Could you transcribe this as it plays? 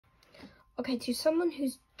Okay, to someone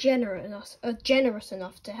who's generous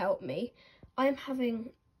enough to help me, I'm having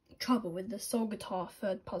trouble with the Soul Guitar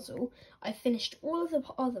third puzzle. I finished all of the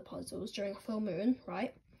other puzzles during a full moon,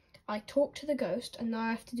 right? I talked to the ghost, and now I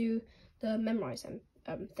have to do the memorize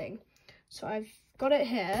thing. So I've got it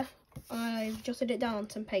here. I've jotted it down on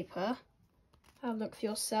some paper. Have a look for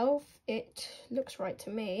yourself. It looks right to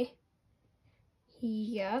me.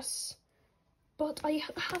 Yes. But I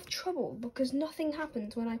have trouble because nothing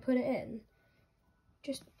happens when I put it in.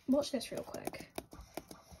 Just watch this real quick.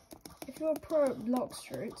 If you're a pro at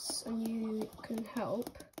Bloxfruits and you can help,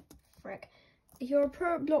 if you're a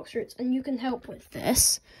pro at Bloxfruits and you can help with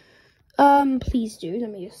this, please do. Let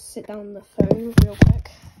me just sit down on the phone real quick.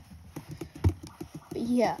 But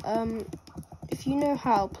yeah, if you know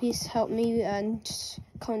how, please help me and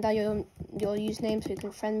comment down your username so you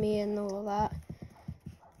can friend me and all of that.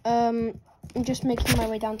 I'm just making my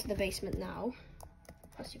way down to the basement now.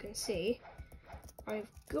 As you can see, I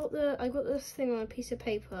got this thing on a piece of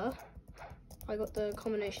paper. I got the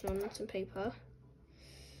combination on some paper,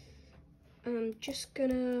 and I'm just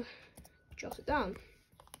gonna jot it down.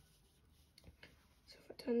 So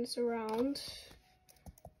if I turn this around,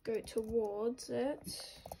 go towards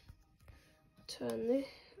it, turn this.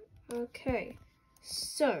 Okay,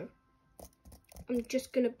 so I'm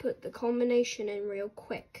just gonna put the combination in real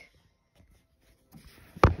quick.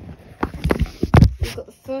 We've got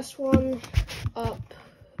the first one up,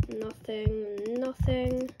 nothing,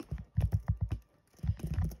 nothing.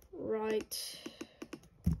 Right,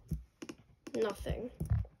 nothing.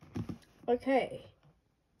 Okay,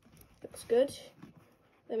 looks good.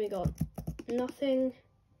 Then we got nothing,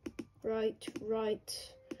 right,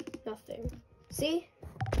 nothing. See?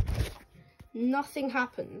 Nothing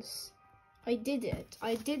happens. I did it.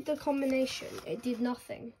 I did the combination. It did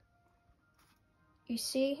nothing. You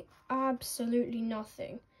see? Absolutely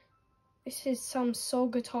nothing. This is some Soul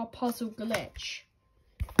Guitar puzzle glitch.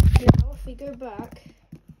 Now, if we go back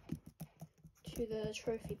to the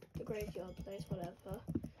trophy, the graveyard place, whatever.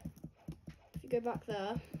 If you go back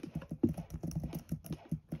there,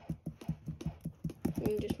 let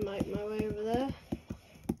me just make my way over there.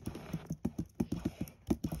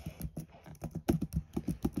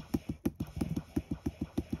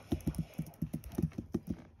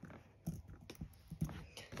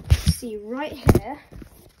 See right here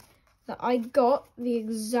that I got the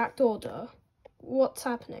exact order. What's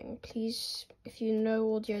happening? Please, if you know,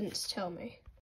 audience, tell me.